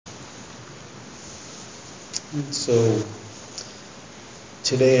So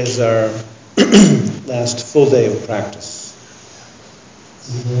today is our last full day of practice.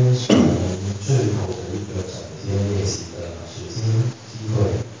 今天是我们最后的一个整天练习的时间机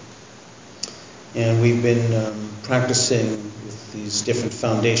会。And we've been practicing with these different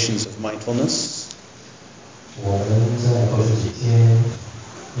foundations of mindfulness. 我们在过去几天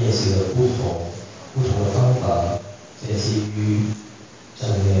练习了不同的方法，建基于正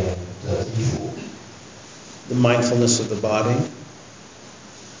念的基础。The mindfulness of the body.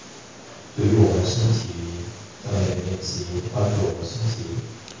 对于我们身体正念练习，关注我们身体。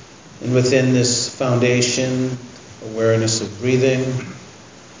And within this foundation, awareness of breathing.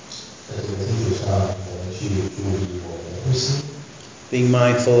 在这个基础上，我们去注意我们的呼吸。Being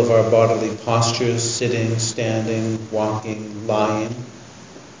mindful of our bodily postures, sitting, standing, walking, lying.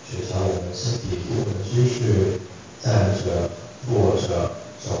 觉察我们身体部分的姿势，站着、坐着、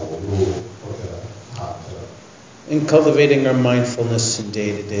走路或者躺着。And cultivating our mindfulness in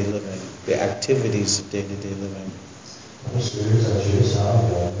day-to-day living, the activities of day-to-day living. 同时在觉察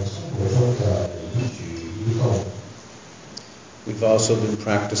我们生活中的每一举一动。We've also been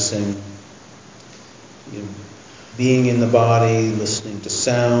practicing being in the body, listening to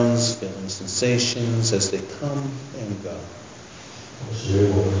sounds, feeling sensations as they come and go. 同时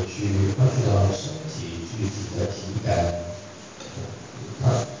我们去关注到身体具体的体感，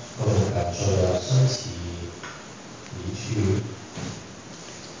各种感受到身体离去。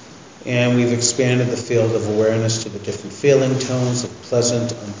And we've expanded the field of awareness to the different feeling tones of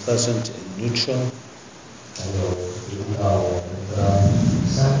pleasant, unpleasant, and neutral. 还有体悟到我们的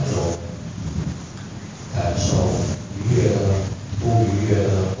三种感受：愉悦的、不愉悦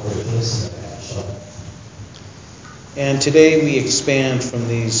的或者中性的感受。And today we expand from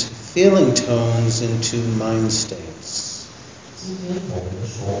these feeling tones into mind states. 今天我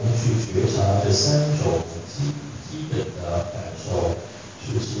们去觉察这三种基本的感受，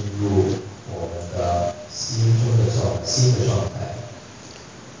去进入我们的心的状态。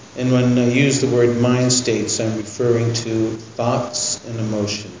And when I use the word mind states, I'm referring to thoughts and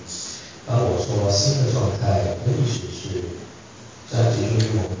emotions. 当我说心的状态，我的意思是在集中于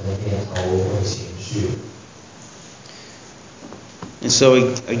我们的念头或情绪。And so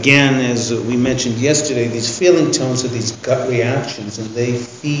again, as we mentioned yesterday, these feeling tones are these gut reactions, and they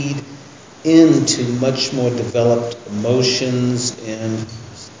feed into much more developed emotions and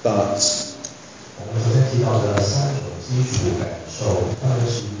thoughts. 我们昨天提到的三种基础感受，它们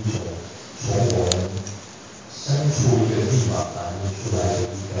是一种从我们深处一个地方反映出来的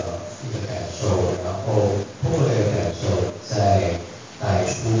一个感受，然后通过这个感受再带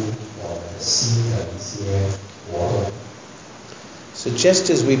出我们心的一些活动。So just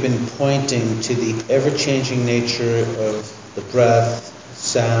as we've been pointing to the ever-changing nature of the breath,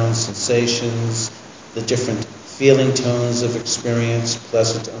 sounds, sensations, the different feeling tones of experience,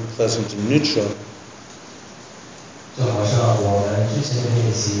 pleasant, unpleasant, and neutral. 就好像我们之前的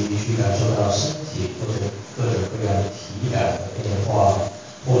练习去感受到身体或者各种各样的体感的变化，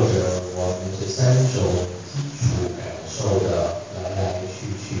或者我们这三种基础感受的来去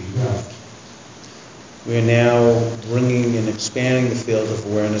一样。We are now bringing and expanding the field of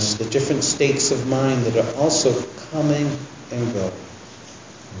awareness, the different states of mind that are also coming and going.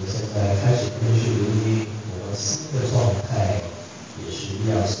 我们现在开始去留意我们心的状态，也是一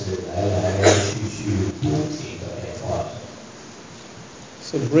样是来去不停的变化。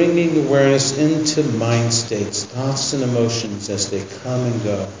So bringing awareness into mind states, thoughts and emotions as they come and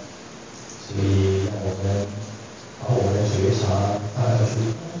go. 所以让我们把我们的觉察带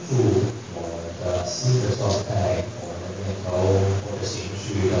去关注我们的心的状态，我们的念头或者情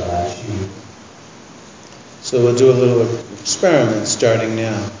绪的来去。So we'll do a little experiment starting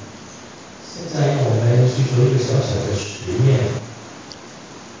now. 现在让我们去做一个小小的实验。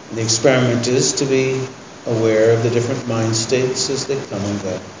The experiment is to be aware of the different mind states as they come and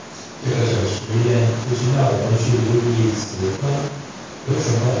go. 这个小实验就是让我们去留意此刻有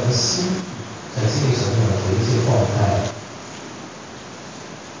什么我的心在进行什么样的一些状态。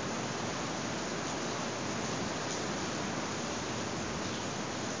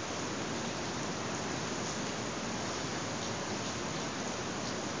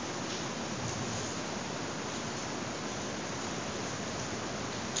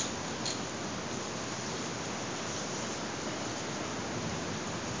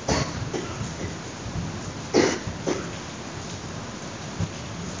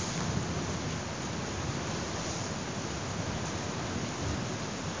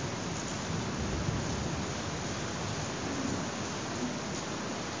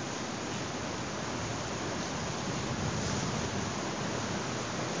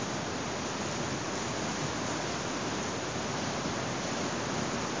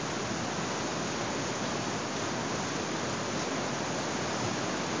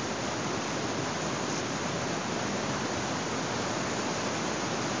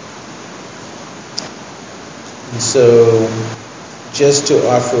And so, just to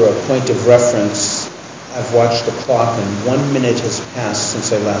offer a point of reference, I've watched the clock and 1 minute has passed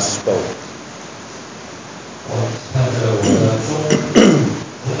since I last spoke. 我看着我的钟，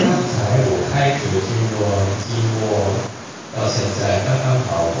刚才我开始经过到现在刚刚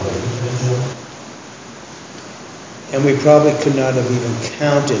好过了1分钟。And we probably could not have even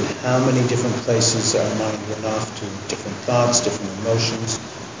counted how many different places our mind went off to, different thoughts, different emotions,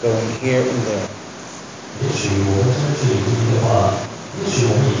 going here and there. 也许我们真是留意的话，也许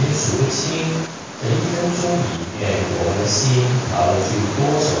我们已经数不清这1分钟里面我们的心跑了去多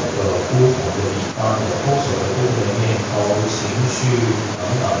少个不同的地方，有多少个不同的念头、情绪等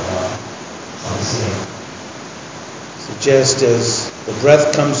等的呈现。So just as the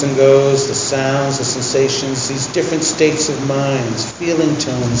breath comes and goes, the sounds, the sensations, these different states of minds, feeling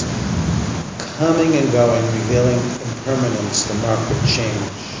tones, coming and going, revealing impermanence, the mark of change.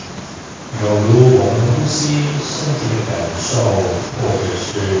 有如我们呼吸、身体的感受，或者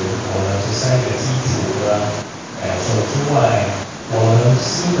是我们这3个基础的感受之外，我们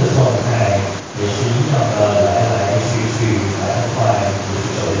心的状态也是一样的，来来去，来得快，也是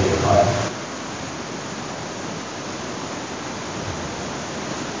走得也快。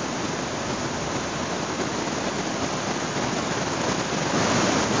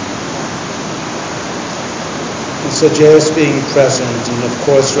So just being present, and of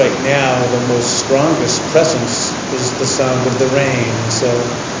course right now the most strongest presence is the sound of the rain. So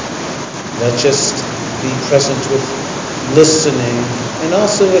let's just be present with listening, and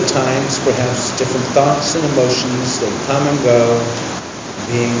also at times perhaps different thoughts and emotions, they come and go,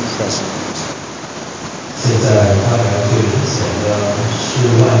 being present. 现在当然最明显的是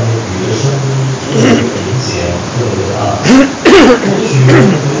外面雨的声音特别明显，特别大。或许我们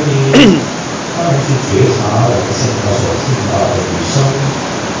可以当然去觉察我们现在所听到的雨声，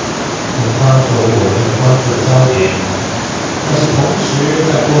用它作为我们的关注的焦点。但是同时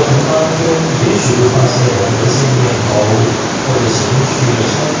在过程当中，也许会发现我们的一些念头或者情绪的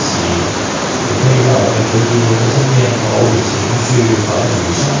升起，也可以让我们注意这些念头与情绪和雨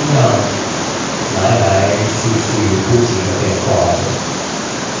声一样，来去不停的变化着。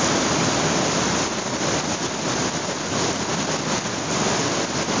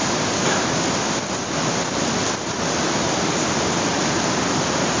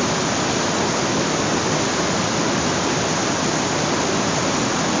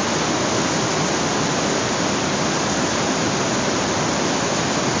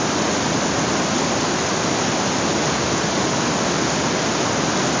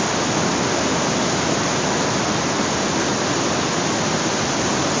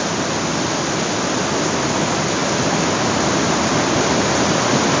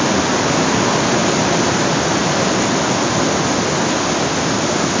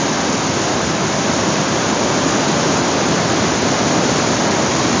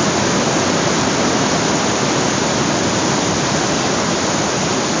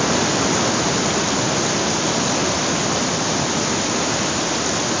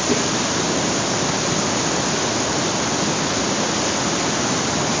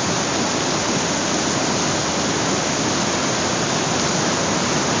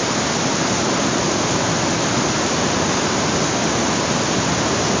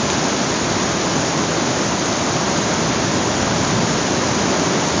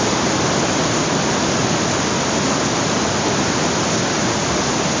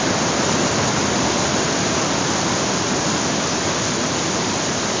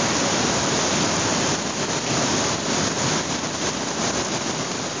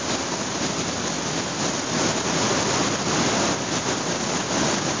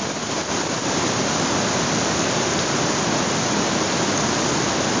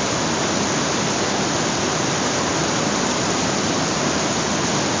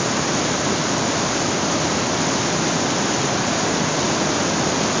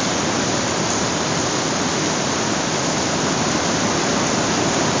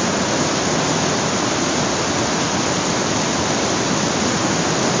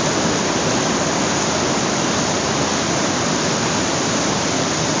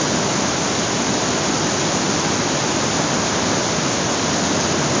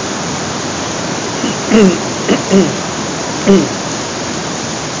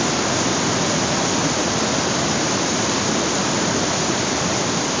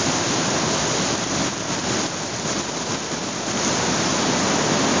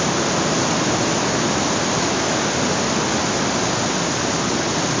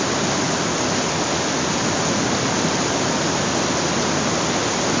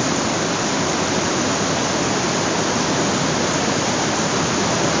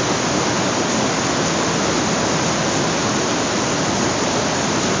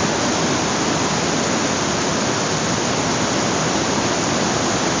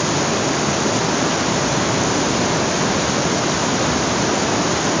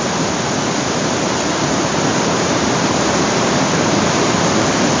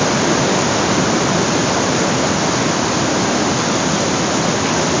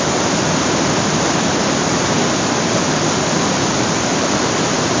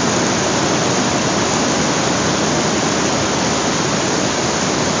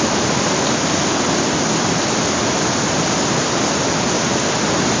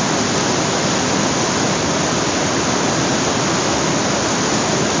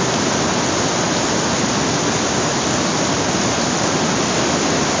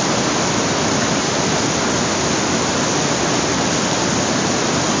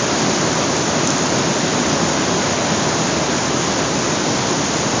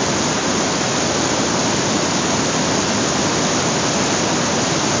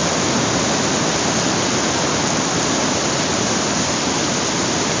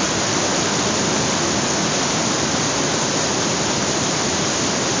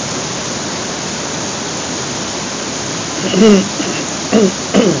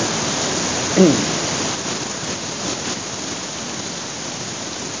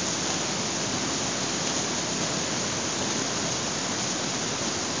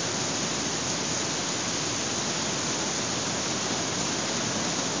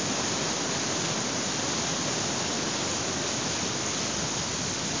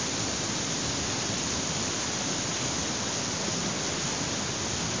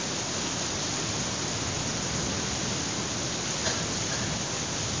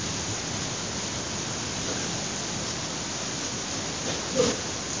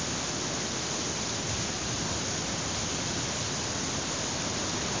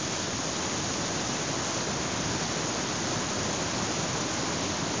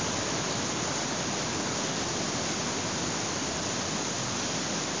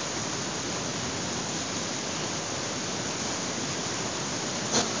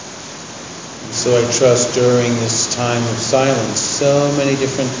So I trust during this time of silence, so many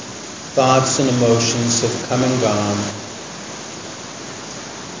different thoughts and emotions have come and gone.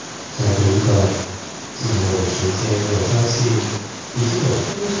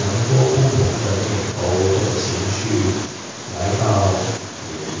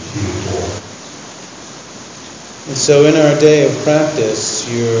 And so in our day of practice,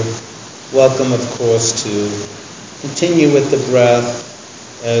 you're welcome, of course, to continue with the breath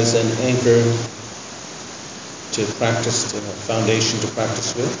as an anchor to practice, a foundation to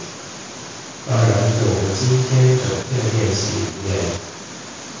practice with. 当然，在我们今天整天的练习里面，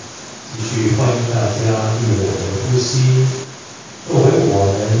继续欢迎大家以我们的呼吸作为我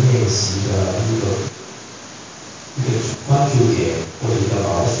们练习的一个关注点或者一个锚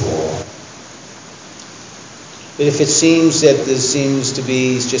索。But if it seems that there seems to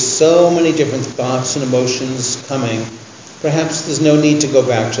be just so many different thoughts and emotions coming, perhaps there's no need to go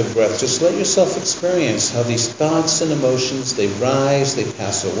back to the breath. Just let yourself experience how these thoughts and emotions, they rise, they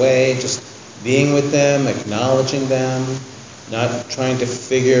pass away, just being with them, acknowledging them, not trying to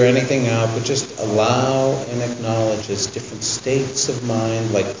figure anything out, but just allow and acknowledge as different states of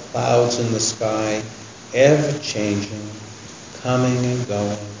mind, like clouds in the sky, ever changing, coming and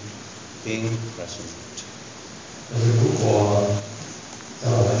going, being present. 但是如果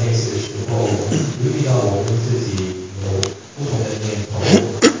在我们练习的时候，留意到我们自己有不同的念头、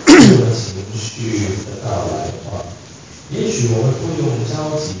不同的情绪的到来的话，也许我们不用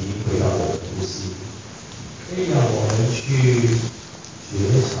着急回到我们的呼吸，可以让我们去觉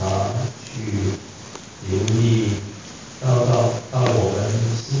察、去留意到我们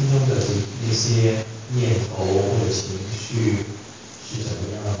心中的这些念头或者情绪是怎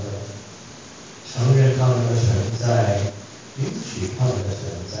么样的。承认他们的存在，允许他们的存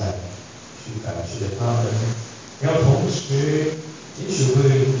在，去感知他们，然后同时也许会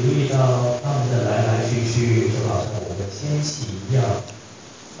留意到他们的来来去去，就好像我们天气一样，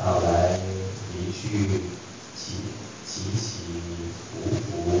到来离去，起伏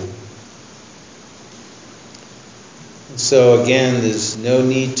伏。So again, there's no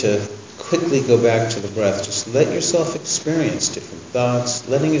need to quickly go back to the breath. Just let yourself experience different thoughts,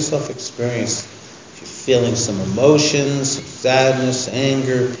 letting yourself experience if you're feeling some emotions, some sadness,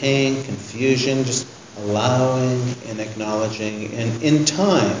 anger, pain, confusion, just allowing and acknowledging. And in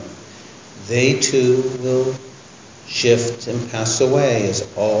time, they too will shift and pass away as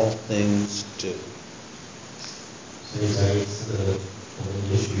all things do. 所以再一次，我们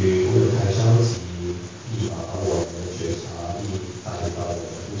也许不用太着急，立马把我们的觉察力带到我们的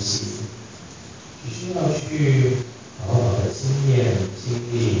呼吸，只需要去好好的经历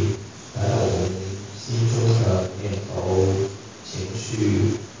来到我们心中的念头、情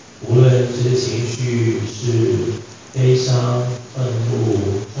绪，无论这些情绪是悲伤、愤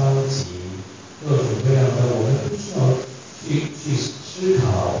怒、着急，各种各样的，我们不需要去思考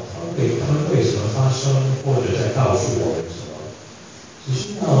他们为什么发生，或者在告诉我们什么，只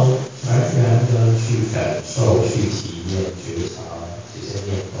需要自然的去感受、去体验、觉察这些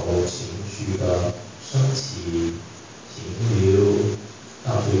念头、情绪的升起、停留，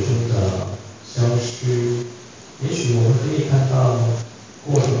到最终的消失。也许我们可以看到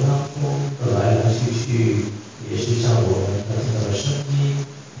过程当中的来来去去，也是像我们听到的声音、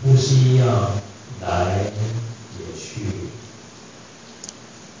呼吸一样来也去。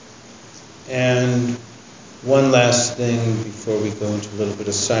And one last thing before we go into a little bit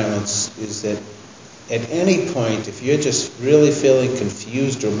of silence is that at any point, if you're just really feeling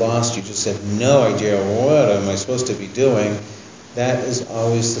confused or lost, you just have no idea what am I supposed to be doing, that is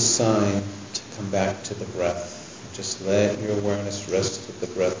always the sign to come back to the breath. Just let your awareness rest with the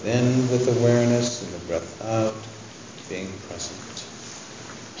breath in with awareness and the breath out, being present.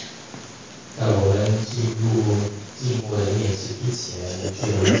 在我们进入静默的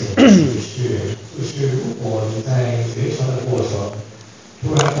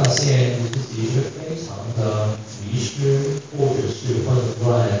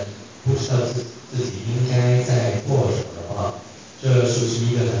测自己应该在做什么的话，这是不是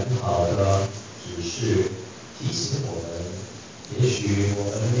一个很好的指示，提醒我们，也许我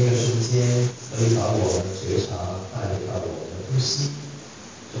们那个时间可以把我们的觉察带回到我们的呼吸，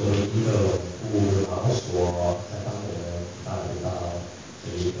作为一个稳固的锚索，再帮我们带回到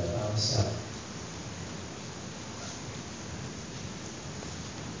这一个当下。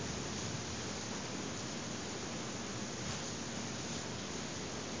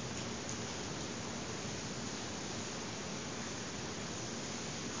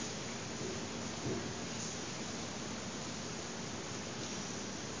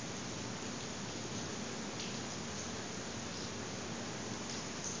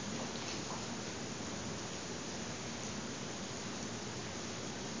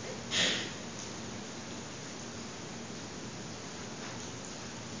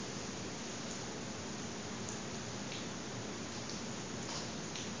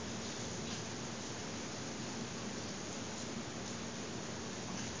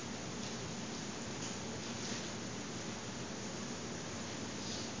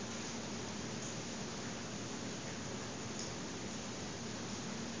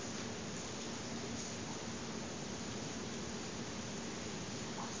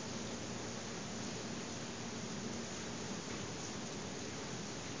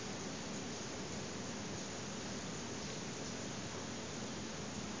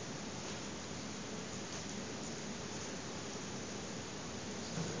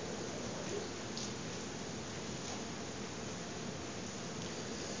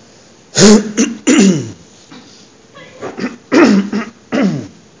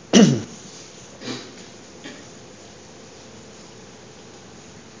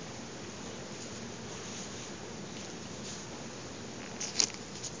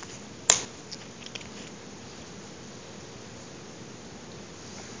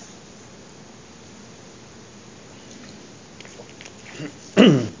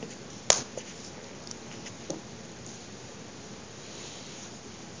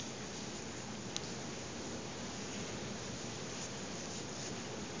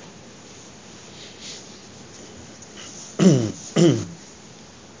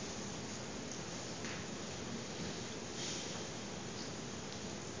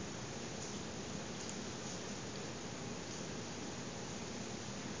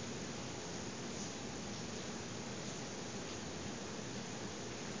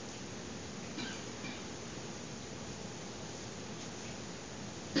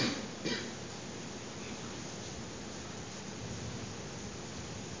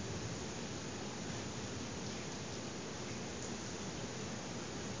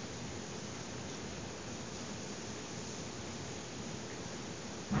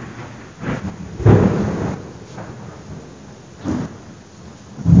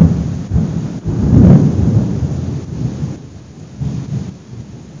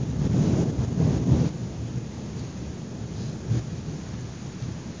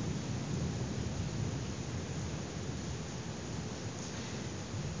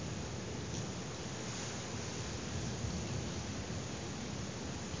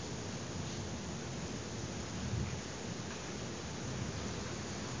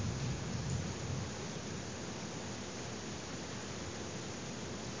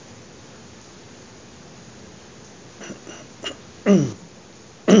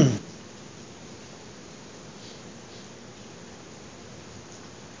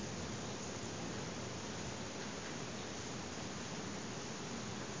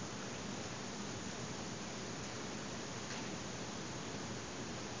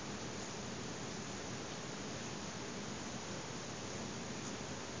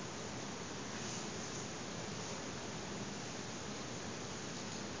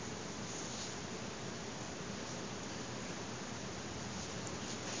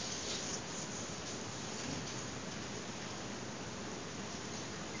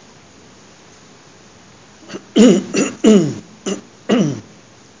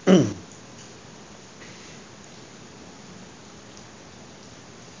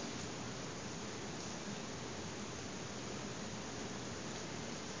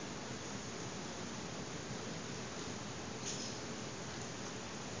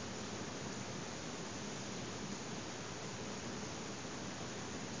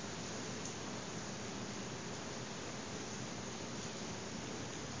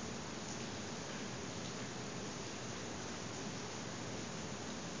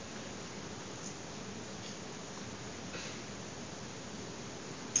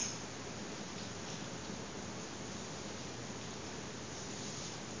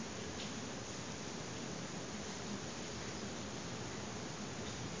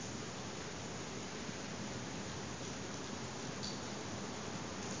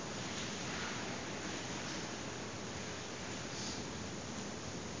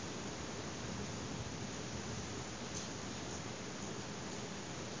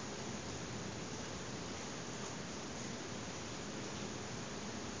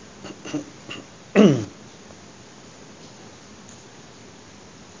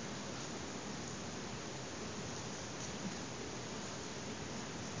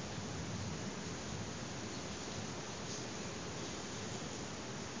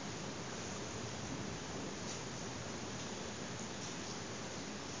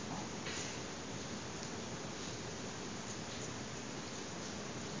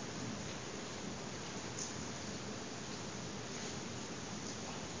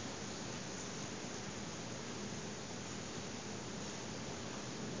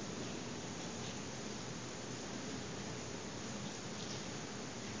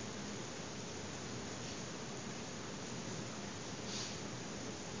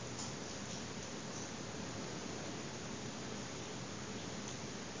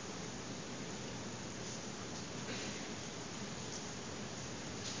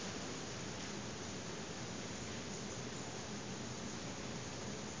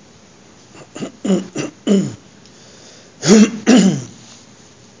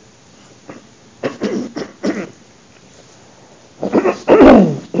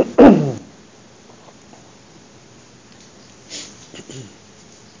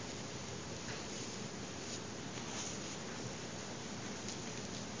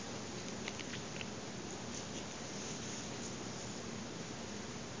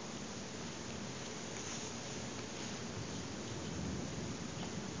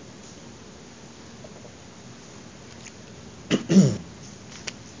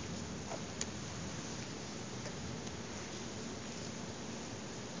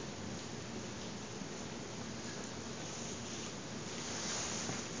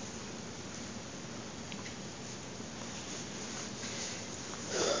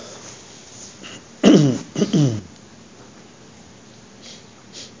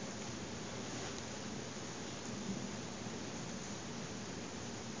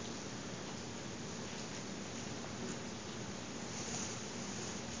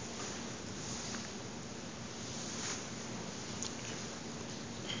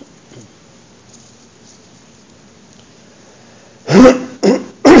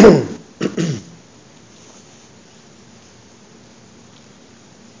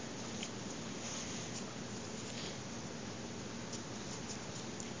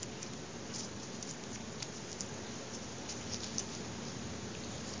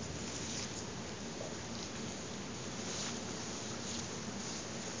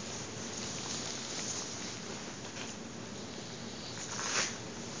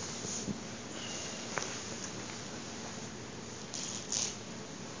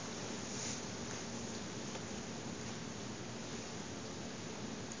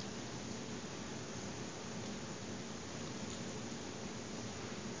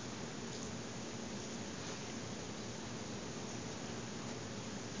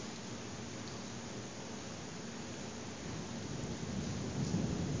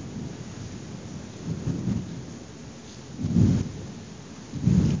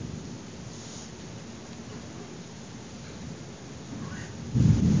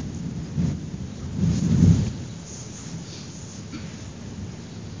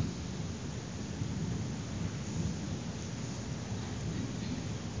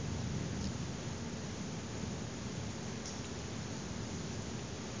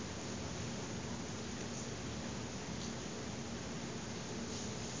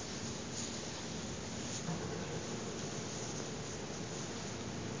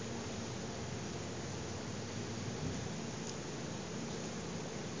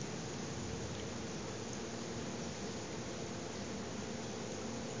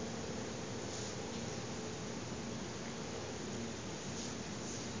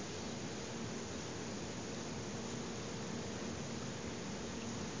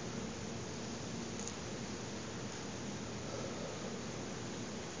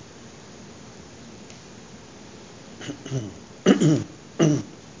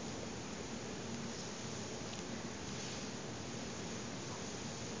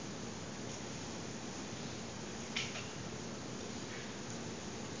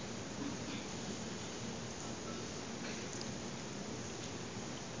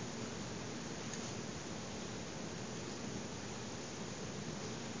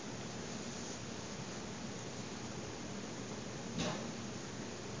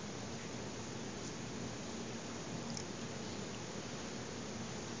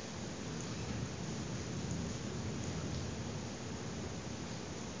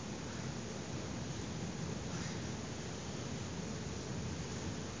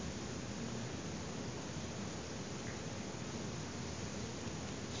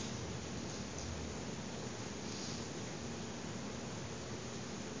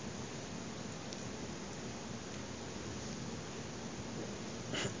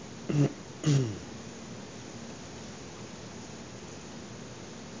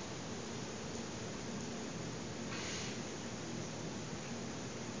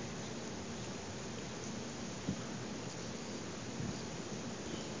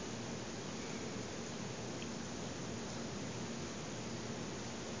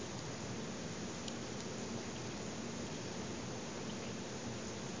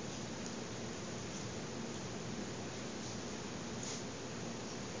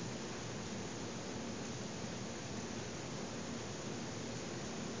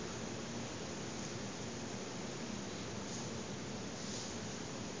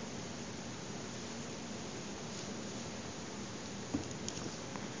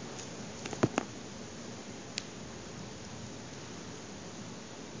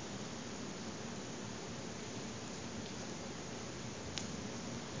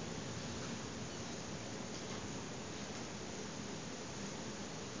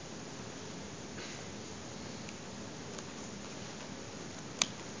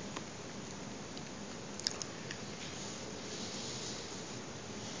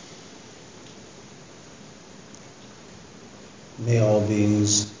May all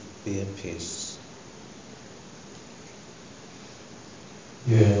beings be at peace.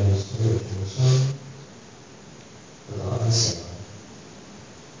 愿所有众生得到安详。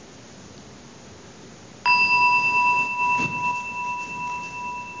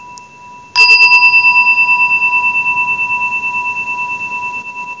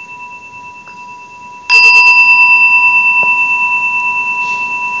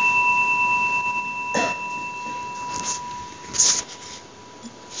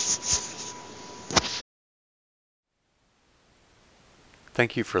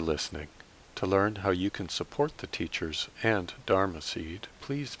Thank you for listening. To learn how you can support the teachers and Dharma Seed,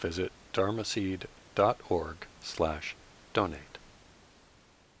 please visit dharmaseed.org/donate.